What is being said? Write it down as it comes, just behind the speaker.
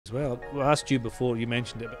as well. I asked you before, you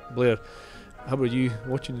mentioned it, but Blair, how were you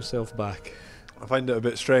watching yourself back? I find it a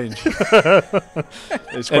bit strange.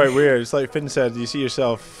 It's quite weird. It's like Finn said, you see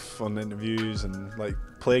yourself on interviews and like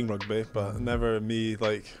playing rugby, but never me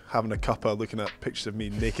like having a cuppa looking at pictures of me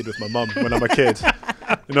naked with my mum when I'm a kid.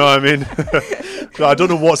 You know what I mean? So I don't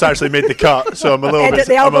know what's actually made the cut, so I'm a little bit.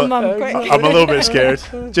 I'm a little bit scared.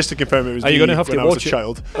 Just to confirm it was me when I was a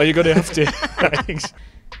child. Are you going to have to?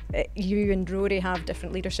 You and Rory have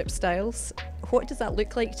different leadership styles. What does that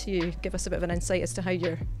look like to you? Give us a bit of an insight as to how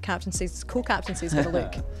your co-captaincy is going to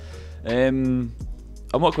look. I'm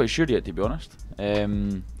not quite sure yet, to be honest.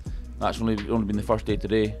 That's only been the first day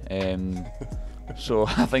today. So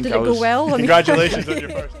I think Did it go well? Congratulations on your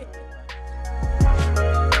first.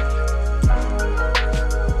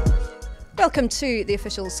 Welcome to the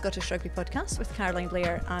official Scottish Rugby podcast with Caroline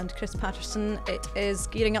Blair and Chris Patterson. It is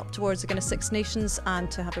gearing up towards the kind of Six Nations, and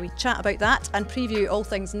to have a wee chat about that and preview all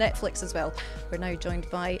things Netflix as well, we're now joined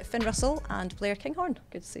by Finn Russell and Blair Kinghorn.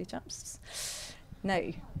 Good to see you, chaps. Now,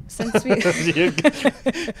 since we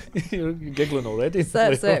you're giggling already. So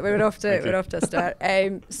that's it. We're off to a start.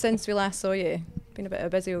 Since we last saw you, been a bit of a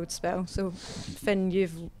busy old spell. So, Finn,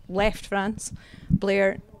 you've left France.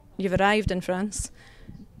 Blair, you've arrived in France.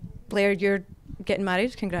 Blair, you're getting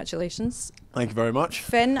married. Congratulations. Thank you very much.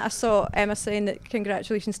 Finn, I saw Emma saying that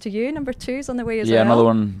congratulations to you. Number 2's on the way as well. Yeah, another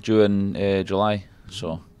one due in July.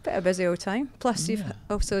 So bit of a busy old time. Plus, you've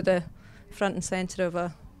also the front and centre of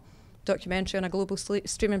a documentary on a global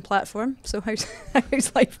streaming platform. So how's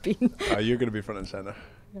life been? You're going to be front and centre.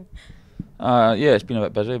 Yeah, it's been a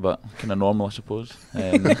bit busy, but kind of normal, I suppose.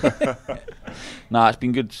 Nah, it's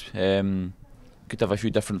been good. Good to have a few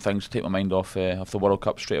different things to take my mind off the World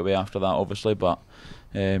Cup straight away after that, obviously. But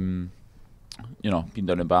you know, been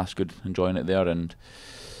down in Bath, good, enjoying it there, and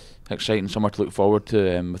exciting summer to look forward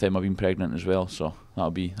to with Emma being pregnant as well. So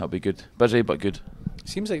that'll be good. Busy but good.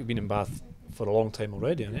 Seems like you've been in Bath for a long time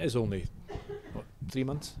already, and it is only 4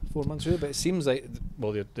 months really. But it seems like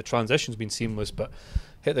the transition's been seamless. But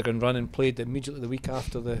hit the ground running, played immediately the week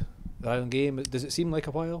after the Ireland game. Does it seem like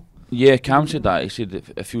a while? Yeah, Cam said that. He said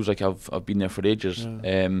it feels like I've been there for ages.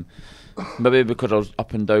 Yeah. Maybe because I was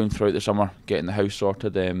up and down throughout the summer getting the house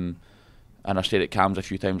sorted, and I stayed at Cam's a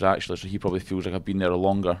few times actually, so he probably feels like I've been there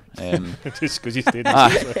longer. Just because you stayed.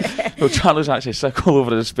 Well, Charlie's actually sick all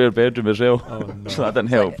over his spare bedroom as well, so that didn't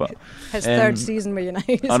help. But his third season with you now.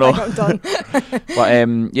 I know. I'm done.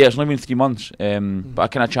 But yeah, it's only been 3 months. But I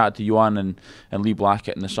kind of chatted to Johan and Lee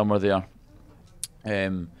Blackett in the summer there.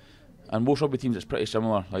 And most rugby teams, it's pretty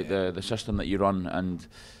similar, like the system that you run, and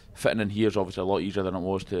fitting in here is obviously a lot easier than it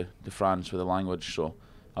was to France with the language. So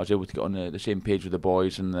I was able to get on the same page with the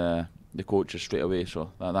boys and the coaches straight away.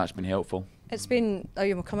 So that's been helpful. It's been,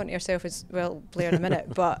 you'll come on to yourself as well, Blair, in a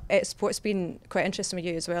minute, but what's been quite interesting with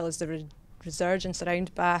you as well is the resurgence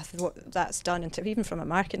around Bath, what that's done, and even from a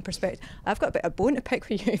marketing perspective. I've got a bit of bone to pick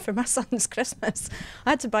with you for my son's Christmas. I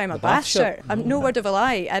had to buy him a Bath shirt. No word of a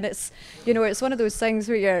lie, and it's it's one of those things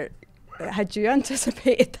where had you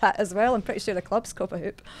anticipated that as well? I'm pretty sure the club's cop a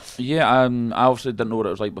hoop. Yeah, I obviously didn't know what it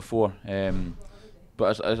was like before,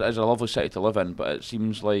 but it's a lovely city to live in, but it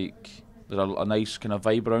seems like there's a nice kind of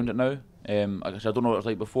vibe around it now. Like I said, I don't know what it was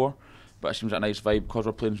like before, but it seems like a nice vibe because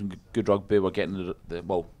we're playing some good rugby. We're getting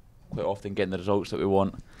quite often getting the results that we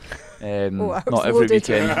want. Not every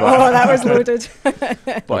weekend. But that was loaded.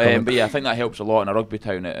 but yeah, I think that helps a lot in a rugby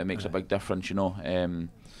town. It makes a big difference,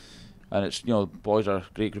 and it's boys are a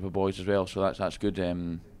great group of boys as well, so that's good.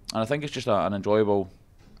 And I think it's just an enjoyable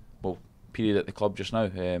period at the club just now.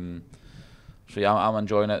 So yeah, I'm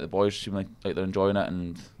enjoying it. The boys seem like they're enjoying it,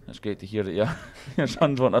 and it's great to hear that your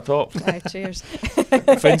son's wanting a top. Cheers.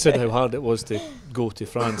 Finn said how hard it was to go to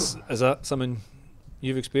France. Is that something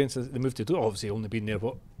you've experienced? The move to do, obviously only been there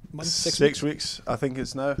what, month, 6 weeks I think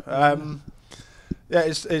it's now. Yeah,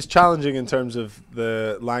 it's challenging in terms of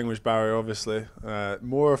the language barrier, obviously.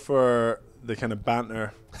 More for the kind of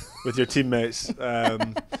banter with your teammates.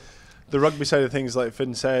 The rugby side of things, like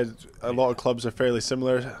Finn said, a lot of clubs are fairly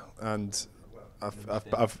similar, and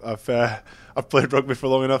I've played rugby for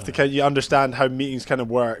long enough to you understand how meetings kind of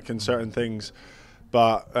work and certain things.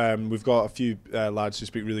 But we've got a few lads who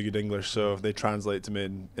speak really good English, so they translate to me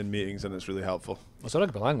in meetings, and it's really helpful. It's a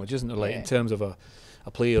rugby language, isn't it? Like in terms of a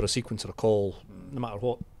play or a sequence or a call, no matter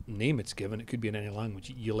what name it's given, it could be in any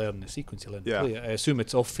language. You learn the sequence, you learn the play. I assume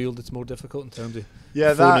it's off field. It's more difficult in terms of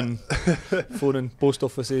phoning post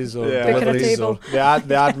offices or deliveries. Or the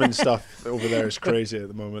admin stuff over there is crazy at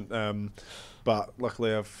the moment. But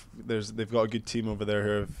luckily they've got a good team over there who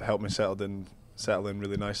have helped me settle in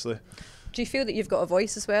really nicely. Do you feel that you've got a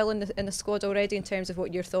voice as well in the squad already in terms of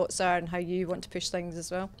what your thoughts are and how you want to push things as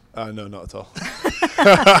well? No, not at all.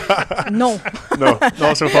 No,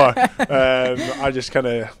 not so far. I just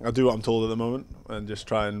I do what I'm told at the moment and just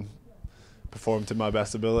try and perform to my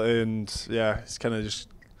best ability, and yeah, it's kind of just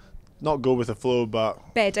not go with the flow,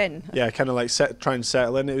 but bed in. Yeah, kind of like try and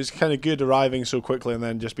settle in. It was kind of good arriving so quickly and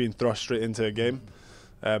then just being thrust straight into a game.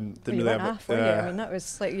 Didn't you really went have off, weren't you? I mean, that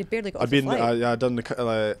was like you'd barely got off I'd the flight. I'd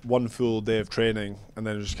done one full day of training and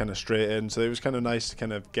then just kind of straight in, so it was kind of nice to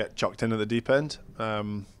kind of get chucked in at the deep end.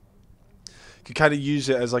 You could kind of use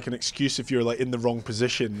it as like an excuse if you're like in the wrong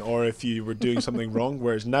position or if you were doing something wrong,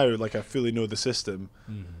 whereas now like I fully know the system.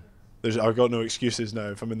 I've got no excuses now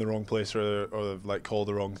if I'm in the wrong place or like called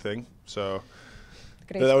the wrong thing. So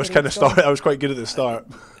that was kind of start. I was quite good at the start.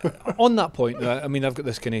 On that point, I mean, I've got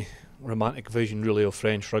this kind of romantic vision really of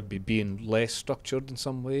French rugby being less structured in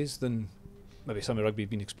some ways than maybe some of rugby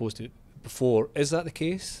been exposed to before. Is that the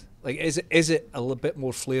case? Like, is it a little bit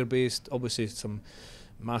more flair based? Obviously, some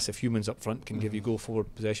massive humans up front can give you go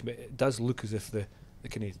forward possession, but it does look as if the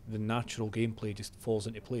natural gameplay just falls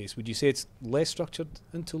into place. Would you say it's less structured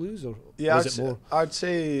in Toulouse, or is it more? I'd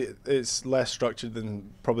say it's less structured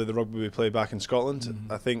than probably the rugby we play back in Scotland.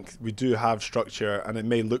 I think we do have structure, and it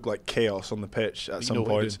may look like chaos on the pitch at some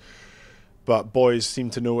points, but boys seem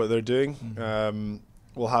to know what they're doing.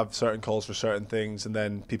 We'll have certain calls for certain things, and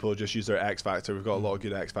then people just use their X factor. We've got a lot of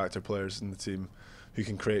good X factor players in the team who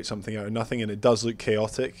can create something out of nothing, and it does look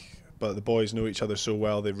chaotic, but the boys know each other so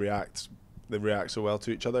well, they react so well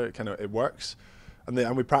to each other. It works,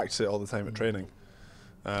 and we practice it all the time at training.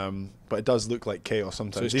 But it does look like chaos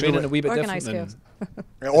sometimes. So it's training a wee bit organised chaos.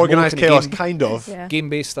 Organised chaos, kind of. Yeah.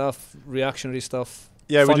 Game-based stuff, reactionary stuff.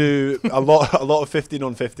 Yeah, fun. we do a lot of 15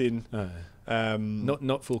 on 15.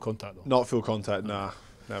 Not full contact though. Not full contact, nah,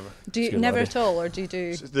 never. Do you never at all, or do you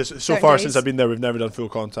do? So far since I've been there, we've never done full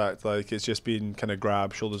contact. Like, it's just been kind of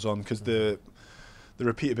grab, shoulders on, because the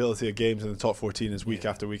repeatability of games in the top 14 is week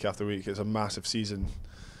after week after week. It's a massive season.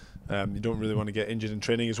 You don't really want to get injured in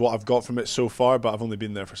training is what I've got from it so far, but I've only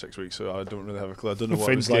been there for 6 weeks, so I don't really have a clue. I don't know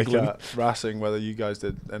what it was like at Racing, whether you guys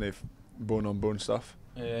did any bone-on-bone stuff.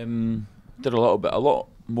 Did a lot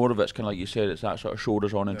more of it's kind of like you said, it's that sort of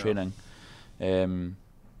shoulders on in training. And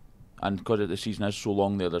because the season is so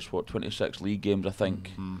long there's 26 league games, I think,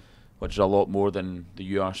 which is a lot more than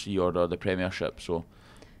the URC or the Premiership, so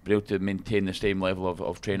be able to maintain the same level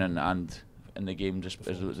of training and in the game just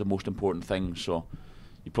is the most important thing. So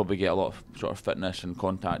you probably get a lot of sort of fitness and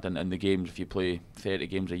contact in the games. If you play 30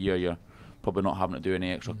 games a year, you're probably not having to do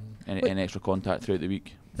any extra contact throughout the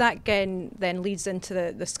week. That again then leads into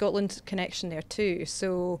the Scotland connection there too.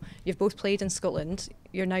 So you've both played in Scotland,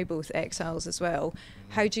 you're now both exiles as well.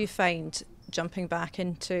 How do you find jumping back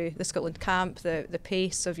into the Scotland camp, the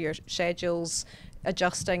pace of your schedules,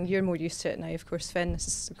 adjusting? You're more used to it now, of course, Finn. This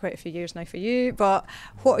is quite a few years now for you, but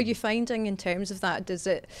what are you finding in terms of that? Is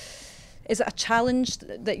it a challenge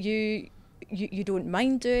that you don't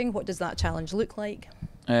mind doing? What does that challenge look like?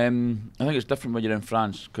 I think it's different when you're in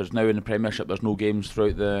France, because now in the Premiership there's no games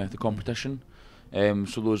throughout the competition,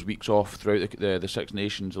 so those weeks off throughout the Six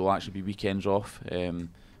Nations will actually be weekends off,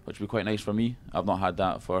 which will be quite nice for me. I've not had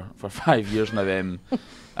that for 5 years now, and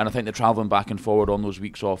I think the travelling back and forward on those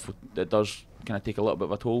weeks off, it does kind of take a little bit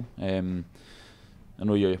of a toll. I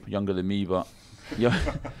know you're younger than me, but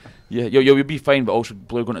you'll be fine, but also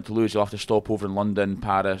Blair going to Toulouse, you'll have to stop over in London,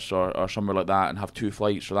 Paris or somewhere like that and have 2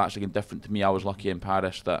 flights, so that's again different to me. I was lucky in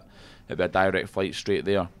Paris that it'd be a direct flight straight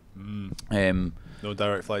there. No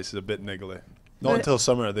direct flights is a bit niggly. Not until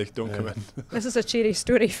summer, they don't come in. This is a cheery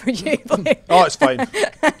story for you, Blair. Oh, it's fine. I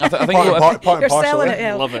think you're selling it,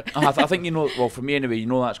 yeah. Love it. I think well, for me anyway,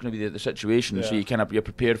 that's going to be the situation, so you're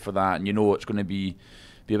prepared for that, and it's going to be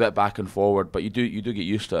a bit back and forward, but you do get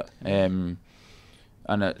used to it.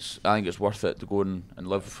 And I think it's worth it to go and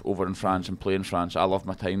live over in France and play in France. I love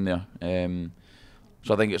my time there,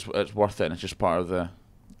 so I think it's worth it, and it's just part of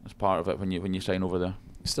it when you sign over there.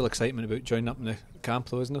 Still excitement about joining up in the camp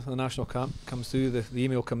though, isn't it? The national camp comes through, the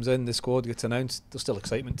email comes in, the squad gets announced. There's still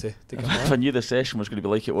excitement to get on. If I knew the session was going to be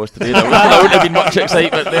like it was today, there wouldn't have been much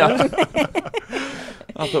excitement there.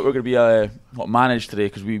 I thought we were going to be managed today,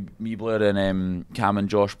 because me, Blair and Cam and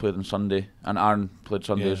Josh played on Sunday, and Aaron played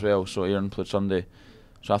Sunday as well, so Aaron played Sunday.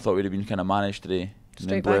 So I thought we'd have been kind of managed today.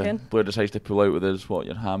 Straight back in. Blair decides to pull out with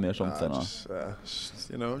your hammy or something.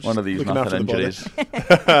 One of these nothing injuries.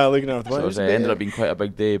 Looking after the boys. So it ended up being quite a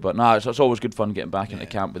big day, but it's always good fun getting back into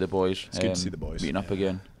camp with the boys. It's good to see the boys. Meeting up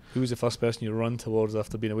again. Who was the first person you run towards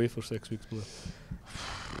after being away for 6 weeks, Blair?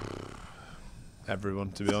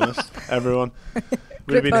 Everyone, to be honest. Everyone.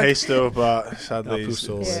 Would have been Haisto, but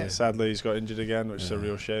sadly he's got injured again, which is a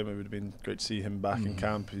real shame. It would have been great to see him back in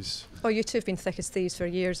camp. You two have been thick as thieves for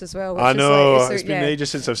years as well. I know, it's been ages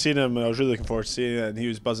since I've seen him, and I was really looking forward to seeing it, and he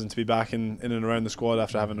was buzzing to be back in and around the squad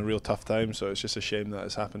after having a real tough time, so it's just a shame that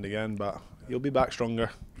it's happened again, but he'll be back stronger.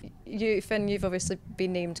 Finn, you've obviously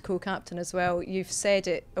been named co-captain as well. You've said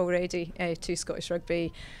it already to Scottish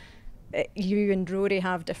Rugby. You and Rory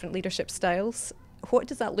have different leadership styles. What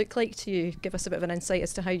does that look like to you? Give us a bit of an insight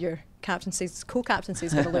as to how your co-captaincy is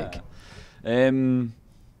going to look. I'm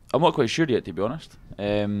not quite sure yet, to be honest.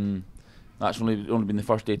 That's only been the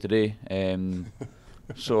first day today.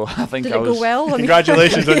 So I think Did it go well?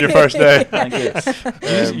 Congratulations on your first day. Thank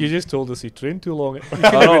you. You just told us he trained too long.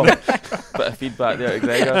 I know. Bit of feedback there to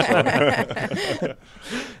Gregor.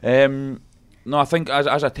 So. No, I think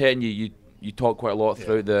as a 10, you talk quite a lot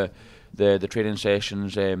throughout the training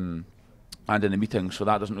sessions and in the meetings, so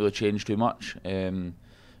that doesn't really change too much. And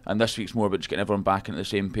this week's more about just getting everyone back into the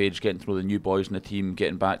same page, getting to know the new boys in the team,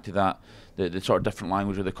 getting back to that the sort of different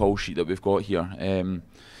language of the call sheet that we've got here.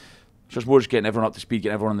 So it's more just getting everyone up to speed,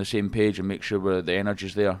 getting everyone on the same page, and make sure the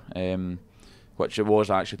energy's there. Which it was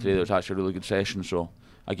actually today. It was actually a really good session. So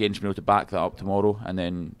again, just being able to back that up tomorrow, and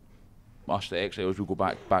then us, the exiles, will go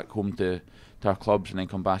back home to our clubs and then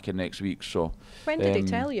come back in next week. So when did he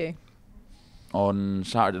tell you? On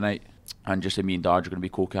Saturday night, and just me and Darge are going to be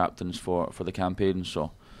co-captains for the campaign.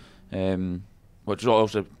 So, which is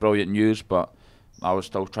obviously brilliant news, but I was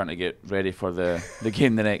still trying to get ready for the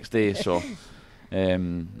game the next day. So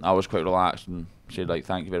I was quite relaxed and said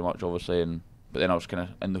thank you very much, obviously. But then I was kind of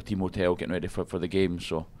in the team hotel getting ready for the game.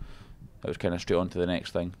 So I was kind of straight on to the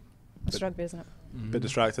next thing. It's rugby, isn't it? Bit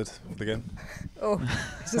distracted with the game. Oh,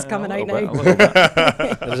 this is coming out now. It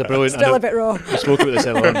was a brilliant. Still a bit raw. We spoke about this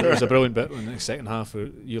earlier on. It was a brilliant bit in the second half where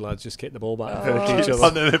you lads just kicked the ball back to each other.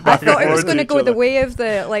 I thought it was going to go the way of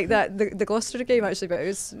the Gloucester game actually, but it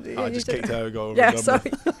was. I just kicked out.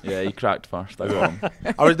 Sorry. Yeah, he cracked first. I got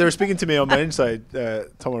him. They were speaking to me on my inside.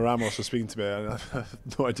 Tom and Ramos was speaking to me, and I have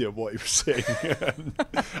no idea what he was saying.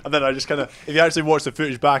 And then I just kind of, if you actually watch the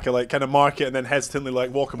footage back, I kind of mark it and then hesitantly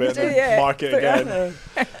walk a bit and then mark it again. And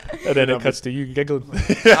then it cuts to you giggling.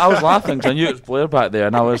 I was laughing because I knew it was Blair back there,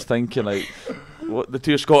 and I was thinking what the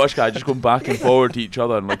two Scottish guys just going back and forward to each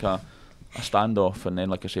other in a standoff, and then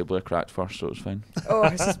like I say, Blair cracked first, so it was fine. Oh,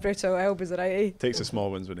 this is brutal. Elbows are right. Takes the small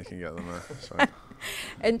wins when he can get them. It's fine.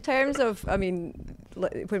 In terms of, when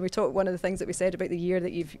we talk, one of the things that we said about the year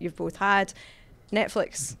that you've both had,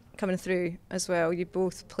 Netflix coming through as well. You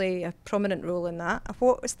both play a prominent role in that.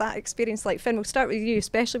 What was that experience like? Finn, we'll start with you,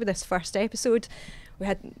 especially with this first episode.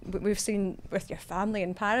 We've seen with your family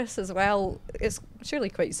in Paris as well. It's surely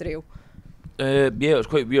quite surreal. Yeah, it was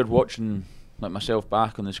quite weird watching myself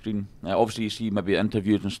back on the screen. Obviously, you see maybe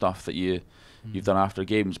interviews and stuff that you've done after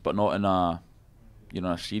games, but not in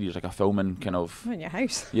a series, like a filming kind of. In your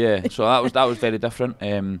house. Yeah, so that was very different.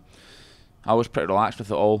 I was pretty relaxed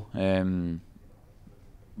with it all.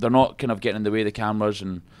 They're not kind of getting in the way of the cameras,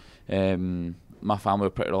 and my family were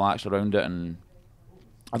pretty relaxed around it, and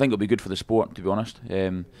I think it'll be good for the sport, to be honest.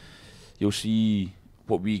 You'll see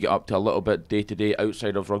what we get up to a little bit day to day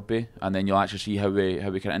outside of rugby, and then you'll actually see how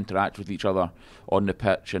we can interact with each other on the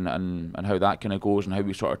pitch, and how that kind of goes, and how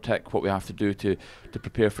we sort of tick what we have to do to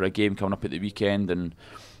prepare for a game coming up at the weekend. And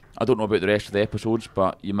I don't know about the rest of the episodes,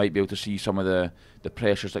 but you might be able to see some of the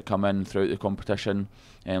pressures that come in throughout the competition,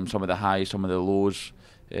 some of the highs, some of the lows,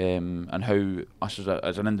 and how us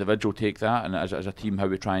as an individual take that, and as a team how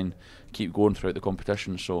we try and keep going throughout the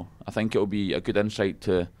competition. So I think it'll be a good insight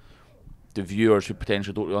to the viewers who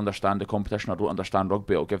potentially don't really understand the competition or don't understand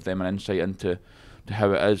rugby. It'll give them an insight into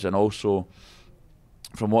how it is, and also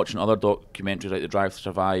from watching other documentaries like The Drive to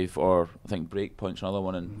Survive, or I think Breakpoint's another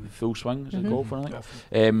one, in Full Swing, is it golf, I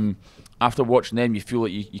think? After watching them, you feel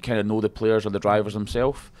like you kind of know the players or the drivers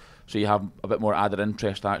themselves, so you have a bit more added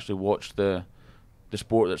interest to actually watch the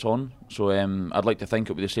sport that's on. So I'd like to think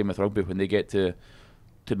it'll be the same with rugby when they get to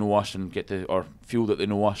know us and or feel that they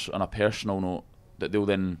know us on a personal note, that they'll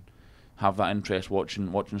then have that interest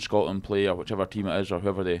watching Scotland play, or whichever team it is, or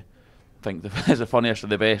whoever they think is the funniest or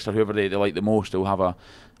the best, or whoever they like the most. They'll have a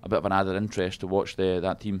bit of an added interest to watch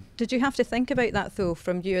that team. Did you have to think about that though,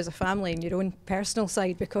 from you as a family and your own personal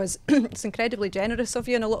side, because it's incredibly generous of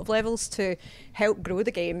you on a lot of levels to help grow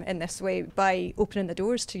the game in this way by opening the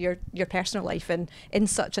doors to your personal life and in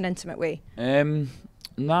such an intimate way?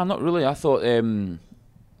 Nah, not really. I thought the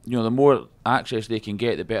more access they can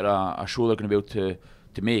get, the better a show they're going to be able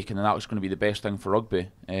to make, and then that's going to be the best thing for rugby.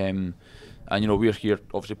 And we're here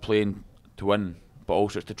obviously playing to win, but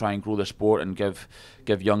also it's to try and grow the sport and give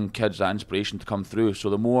young kids that inspiration to come through. So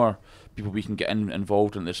the more people we can get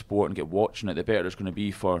involved in the sport and get watching it, the better it's going to be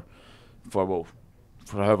for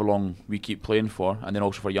however long we keep playing for, and then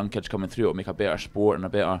also for young kids coming through. It'll make a better sport and a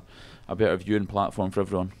better viewing platform for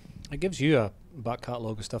everyone. It gives you a back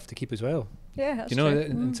catalogue of stuff to keep as well. Yeah, that's true.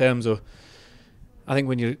 In terms of, I think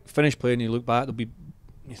when you finish playing, you look back, there'll be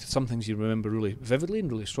some things you remember really vividly and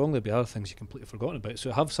really strongly. There'll be other things you completely forgotten about.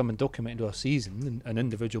 So have something documented into a season and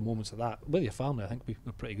individual moments of that with your family, I think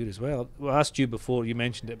we're pretty good as well. I asked you before, you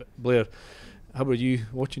mentioned it, but Blair, how were you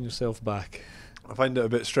watching yourself back? I find it a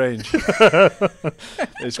bit strange.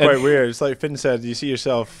 It's quite weird. It's like Finn said, you see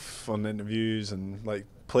yourself on interviews and like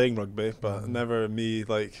playing rugby, but never me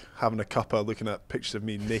like having a cuppa looking at pictures of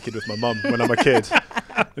me naked with my mum when I'm a kid.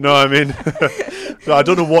 You know what I mean? So I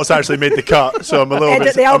don't know what's actually made the cut, so I'm a little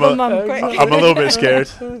bit. I'm a little bit scared.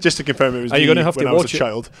 Just to confirm it was me when I was a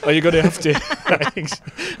child. Are you going to have to?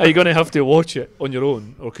 Are you going to have to watch it on your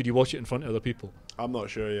own, or could you watch it in front of other people? I'm not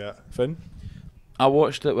sure yet. Finn? I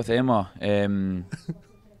watched it with Emma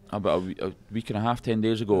about a week and a half, 10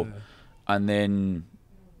 days ago, and then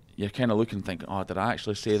you're kind of looking, thinking, "Oh, did I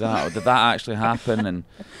actually say that? Or did that actually happen?"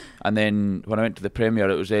 And then when I went to the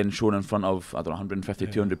premiere, it was then shown in front of 150,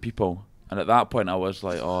 200 people, and at that point I was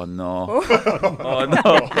like, "Oh no, oh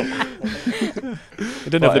no!" You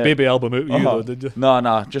didn't have the baby album out with you, though, did you?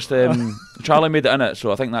 No, just Charlie made it in it,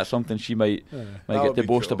 so I think that's something she might get to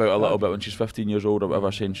boast about a little bit when she's 15 years old or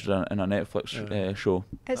whatever, saying she's in a Netflix show.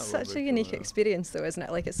 It's such a unique experience, though, isn't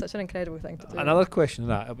it? Like, it's such an incredible thing to do. Another question on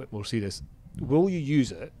that, a bit more serious. Will you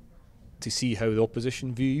use it to see how the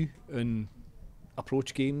opposition view you and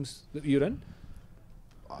approach games that you're in?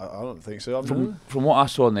 I don't think so. From what I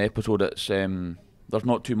saw in the episode, it's there's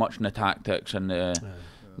not too much in the tactics and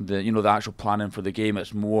the actual planning for the game.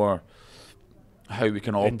 It's more how we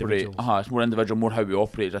can operate. It's more individual, more how we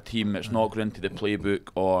operate as a team. It's not going into the playbook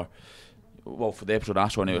or, well, for the episode I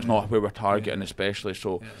saw, it's not where we're targeting especially.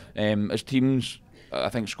 So as teams, I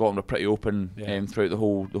think Scotland are pretty open throughout the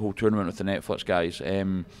whole tournament with the Netflix guys.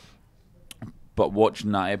 But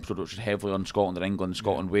watching that episode, which is heavily on Scotland and England,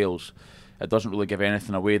 Scotland, Wales, it doesn't really give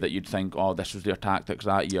anything away that you'd think, oh, this was their tactics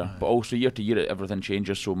that year. But also year to year, everything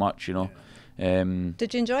changes so much, you know.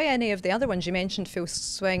 Did you enjoy any of the other ones? You mentioned Full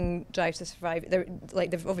Swing, Drive to Survive.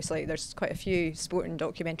 Obviously, there's quite a few sporting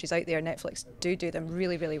documentaries out there. Netflix do them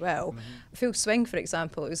really, really well. Full Swing, for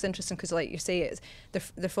example, it was interesting because, like you say,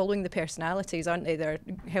 they're following the personalities, aren't they? They're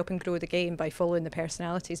helping grow the game by following the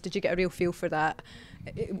personalities. Did you get a real feel for that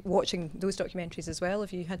watching those documentaries as well?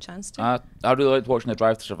 Have you had a chance to? I really liked watching the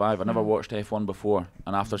Drive to Survive. I never watched F1 before,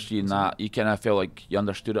 and after seeing that, you kind of feel like you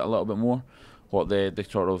understood it a little bit more, what the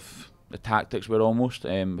sort of the tactics were almost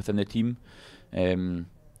within the team.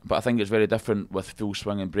 But I think it's very different with Full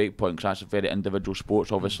Swing and Breakpoint because that's a very individual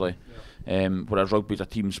sports, obviously. Whereas rugby's a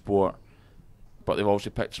team sport, but they've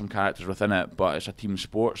obviously picked some characters within it, but it's a team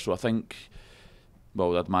sport. So I think,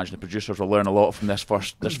 well, I'd imagine the producers will learn a lot from this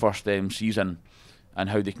first season and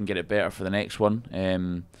how they can get it better for the next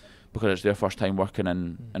one. Because it's their first time working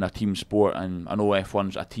in a team sport, and I know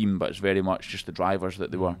F1's a team, but it's very much just the drivers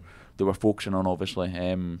that they were focusing on, obviously.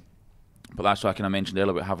 But that's what I kind of mentioned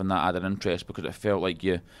earlier about having that added interest, because it felt like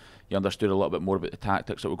you understood a little bit more about the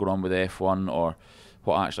tactics that were going on with F1 or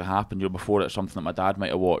what actually happened. Before it's something that my dad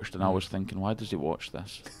might have watched, and I was thinking, why does he watch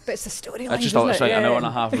this? But it's the storyline. It's just it's like an hour and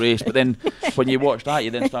a half race. But then when you watch that,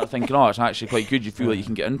 you then start thinking, oh, it's actually quite good. You feel like you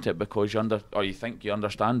can get into it because you think you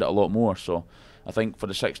understand it a lot more. So I think for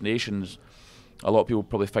the Six Nations, a lot of people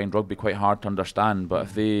probably find rugby quite hard to understand. But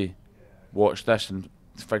if they watch this and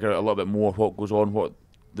figure out a little bit more what goes on, what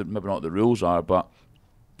maybe not the rules are, but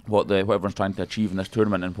what everyone's trying to achieve in this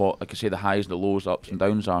tournament, and what, like I say, the highs, the lows, the ups and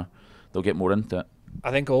downs are, they'll get more into it.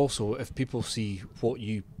 I think also if people see what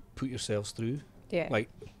you put yourselves through, like,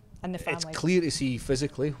 and the family, it's clear to see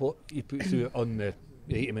physically what you put through on the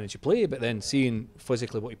 80 minutes you play, but then seeing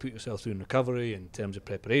physically what you put yourself through in recovery in terms of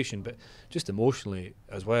preparation, but just emotionally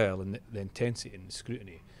as well, and the intensity and the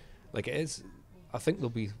scrutiny, like it is. I think they'll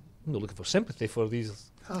be looking for sympathy for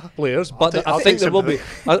these players, but I think there will be.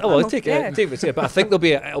 I'll take it. But I think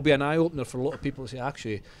it'll be an eye opener for a lot of people to say,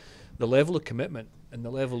 actually, the level of commitment and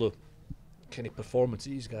the level of kind of performance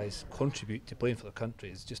these guys contribute to playing for their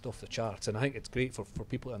country is just off the charts, and I think it's great for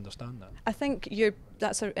people to understand that. I think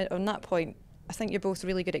on that point. I think you're both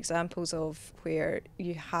really good examples of where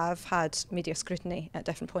you have had media scrutiny at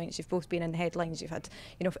different points. You've both been in the headlines. You've had,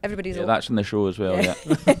 everybody's. Yeah, that's in the show as well. Yeah.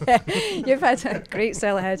 You've had a great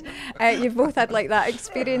sell ahead. You've both had like that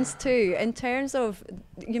experience too. In terms of,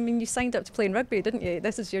 you signed up to playing rugby, didn't you?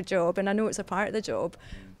 This is your job, and I know it's a part of the job.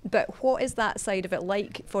 But what is that side of it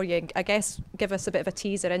like for you? I guess give us a bit of a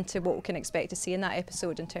teaser into what we can expect to see in that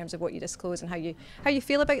episode in terms of what you disclose and how you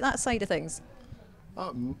feel about that side of things.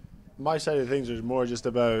 My side of things is more just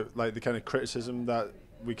about like the kind of criticism that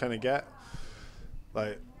we kind of get.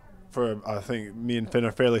 Like, I think me and Finn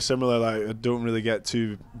are fairly similar. Like, I don't really get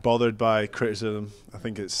too bothered by criticism. I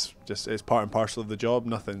think it's part and parcel of the job.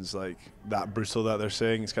 Nothing's like that brutal that they're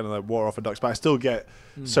saying. It's kind of like water off a duck's back. I still get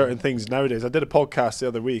certain things nowadays. I did a podcast the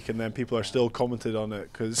other week, and then people are still commented on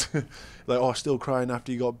it because like, oh, still crying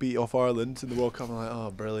after you got beat off Ireland in the World Cup. I'm like,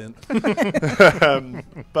 oh, brilliant.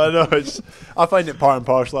 But no, I find it part and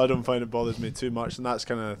parcel. I don't find it bothers me too much, and that's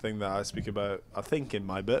kind of the thing that I speak about, I think, in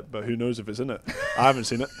my bit, but who knows if it's in it. I haven't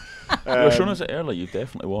seen it. You were showing us it earlier. You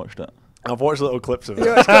definitely watched it. I've watched little clips of it.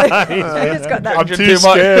 I'm too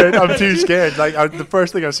scared. I'm too scared. Like, the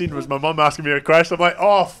first thing I seen was my mum asking me a question. I'm like,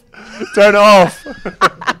 off, turn it off.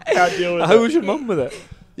 Can't deal with it. How was your mum with it?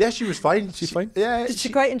 Yeah, she was fine. She's fine. Yeah. Did she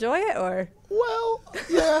quite enjoy it, or? Well,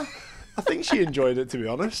 yeah. I think she enjoyed it, to be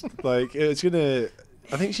honest. Like, I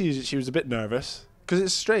think she was a bit nervous because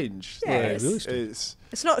it's strange. Yeah, like, it's really strange.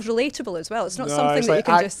 It's not relatable as well. It's not No, something it's that like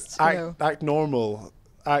you can just act normal.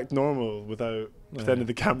 Act normal without pretending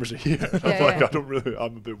the cameras are here.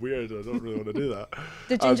 I'm a bit weird. I don't really want to do that.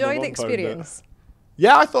 Did you enjoy the experience?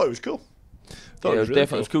 Yeah, I thought it was cool. It was really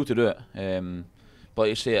definitely cool to do it. But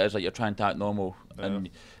you say it as like you're trying to act normal,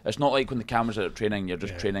 and it's not like when the cameras are at training, you're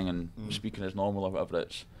just training and speaking as normal or whatever.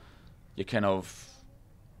 You're kind of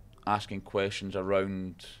asking questions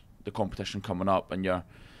around the competition coming up, and you're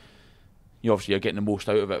obviously getting the most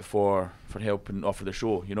out of it for helping offer the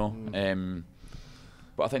show, you know.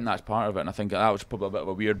 But I think that's part of it, and I think that was probably a bit of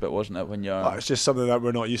a weird bit, wasn't it, when you're... it's just something that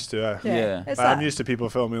we're not used to. Yeah. I'm used to people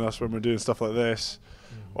filming us when we're doing stuff like this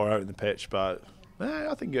or out in the pitch, but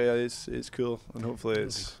I think it's cool, and hopefully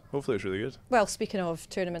it's really good. Well, speaking of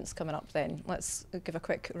tournaments coming up then, let's give a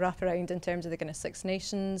quick wrap around in terms of the Guinness Six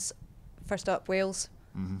Nations. First up, Wales.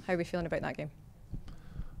 How are we feeling about that game?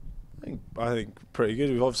 I think pretty good.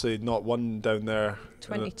 We've obviously not won down there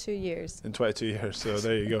 22 years. In 22 years, so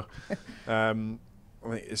there you go. I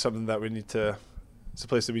think it's something that it's a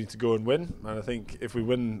place that we need to go and win, and I think if we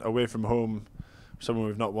win away from home, somewhere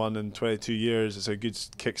we've not won in 22 years, it's a good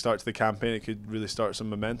kickstart to the campaign. It could really start some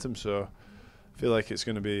momentum, so I feel like it's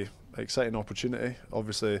going to be an exciting opportunity.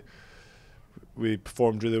 Obviously, we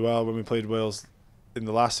performed really well when we played Wales in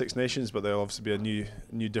the last Six Nations, but they'll obviously be a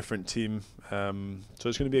new different team, so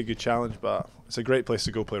it's going to be a good challenge, but it's a great place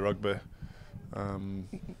to go play rugby.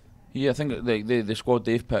 Yeah, I think the squad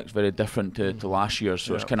they've picked is very different to last year,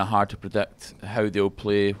 so it's kind of hard to predict how they'll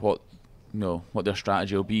play, what their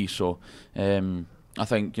strategy will be. So I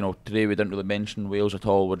think today we didn't really mention Wales at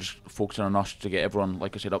all. We're just focusing on us to get everyone,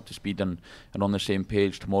 like I said, up to speed and on the same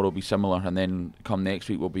page. Tomorrow will be similar, and then come next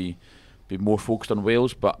week we'll be more focused on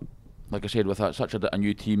Wales. But like I said, with such a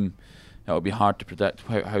new team, it'll be hard to predict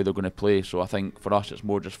how they're going to play. So I think for us it's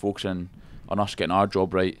more just focusing on us getting our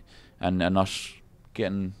job right and us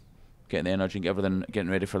getting the energy and everything,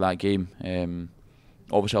 getting ready for that game.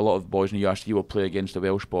 Obviously a lot of the boys in the URC will play against the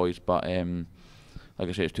Welsh boys, but like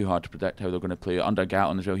I say, it's too hard to predict how they're going to play. Under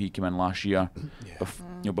Gatlin as well, he came in last year.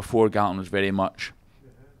 Before Gatlin was very much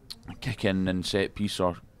kicking and set piece,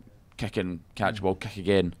 or kicking, catch ball, kick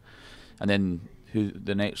again. And then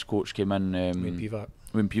the next coach came in,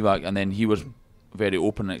 Wayne Pivac, and then he was very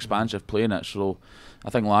open and expansive playing it. So I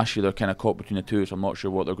think last year they're kind of caught between the two, so I'm not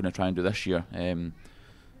sure what they're going to try and do this year.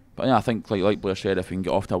 But yeah, I think like Blair said, if we can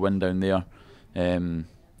get off to a win down there,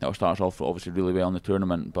 that'll start us off obviously really well in the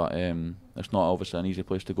tournament. But it's not obviously an easy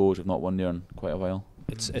place to go, as we've not won there in quite a while.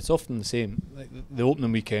 It's often the same. Like the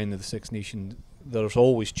opening weekend of the Six Nations, there's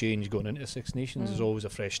always change going into the Six Nations. There's always a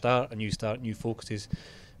fresh start, a new start, new focuses.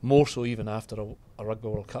 More so even after a Rugby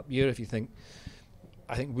World Cup year. I think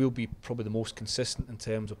we'll be probably the most consistent in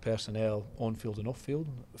terms of personnel on field and off field.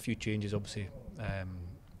 A few changes obviously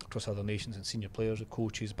across other nations and senior players,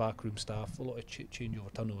 coaches, backroom staff, a lot of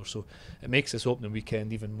changeover, turnover. So it makes this opening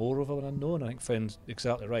weekend even more of an unknown. I think Finn's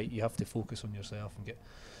exactly right. You have to focus on yourself and get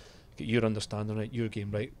your understanding right, your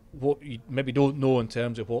game right. What you maybe don't know in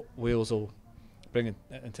terms of what Wales will bring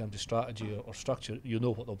in terms of strategy or structure, you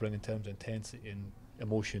know what they'll bring in terms of intensity and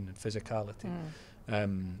emotion and physicality.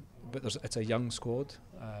 But it's a young squad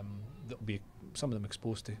that'll be some of them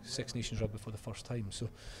exposed to Six Nations rugby for the first time. So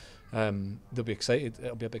they'll be excited.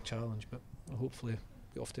 It'll be a big challenge, but hopefully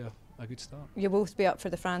get off to a good start. You'll both be up for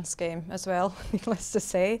the France game as well, needless to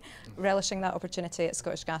say, relishing that opportunity at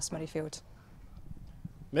Scottish Gas Murrayfield.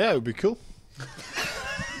 Yeah, it would be cool.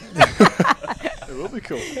 It will be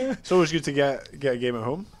cool. It's always good to get a game at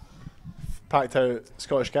home. Packed out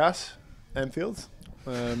Scottish Gas, Enfield.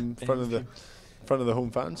 front of the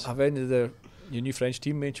home fans. Have any of your new French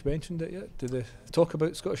teammates mentioned it yet? Did they talk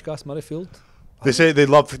about Scottish Gas Murrayfield? They say they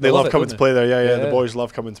love coming to play there. Yeah, Yeah. the boys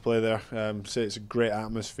love coming to play there. Say it's a great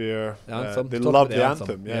atmosphere. The anthem. They Talk love about the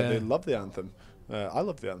anthem. Yeah, they love the anthem. I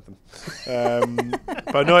love the anthem.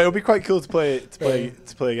 But no, it'll be quite cool to play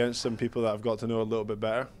against some people that I've got to know a little bit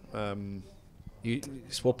better. You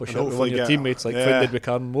swap a And shirt with one hopefully of your get- teammates like yeah. Finn did with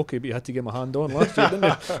Karen Moki, but you had to give him a hand on last year, didn't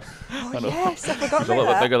you? Oh yes, I forgot He's a little about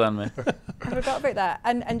bit that. bigger than me. I forgot about that.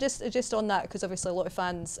 And just on that, because obviously a lot of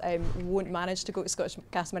fans won't manage to go to Scottish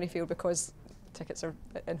Gas Murrayfield because tickets are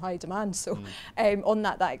in high demand. So on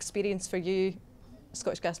that experience for you,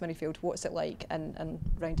 Scottish Gas Murrayfield, what's it like? And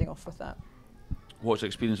rounding off with that. What's the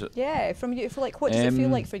experience? Yeah, from you, for like, what does it feel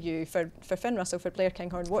like for you, for Finn Russell, for Blair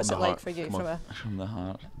Kinghorn? What's it From the like heart. for you Come on. from a? From the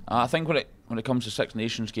heart. I think when it comes to Six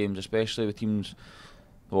Nations games, especially with teams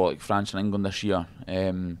like France and England this year,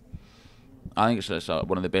 I think it's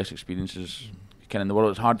one of the best experiences kind of in the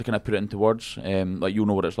world. It's hard to kind of put it into words. Like you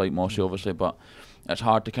know what it's like, Mossy, obviously, but it's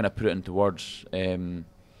hard to kind of put it into words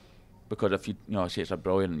because if you say it's a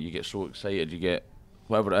brilliant, you get so excited, you get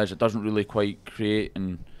whatever it is, it doesn't really quite create,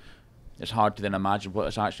 and it's hard to then imagine what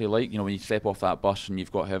it's actually like. When you step off that bus and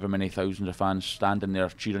you've got however many thousands of fans standing there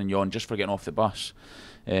cheering you on just for getting off the bus,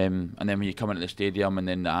 and then when you come into the stadium and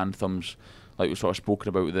then the anthems, like we've sort of spoken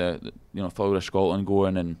about the Flower of Scotland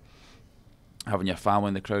going and having your family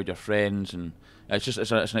in the crowd, your friends, and it's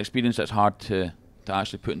an experience that's hard to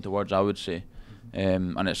actually put into words, I would say,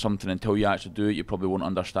 and it's something until you actually do it, you probably won't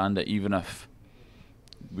understand it, even if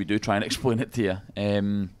we do try and explain it to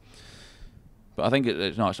you. But I think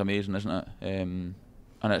it's amazing, isn't it? And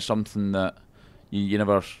it's something that you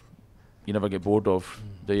never get bored of,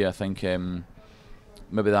 do you? I think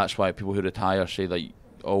maybe that's why people who retire say that you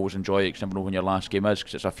always enjoy it because you never know when your last game is,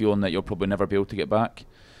 because it's a feeling that you'll probably never be able to get back.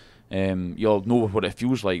 You'll know what it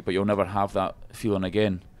feels like, but you'll never have that feeling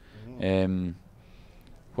again.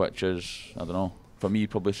 Which is, I don't know, for me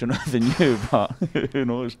probably sooner than you, but who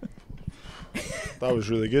knows? That was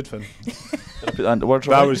really good, Finn. Did I put that into words?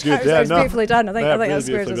 That was good. That was beautifully done. I think Yeah, that really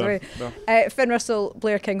squares us away. beautifully done. Finn Russell,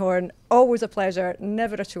 Blair Kinghorn, always a pleasure,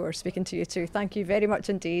 never a chore speaking to you two. Thank you very much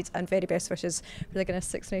indeed, and very best wishes for the Guinness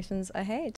Six Nations ahead.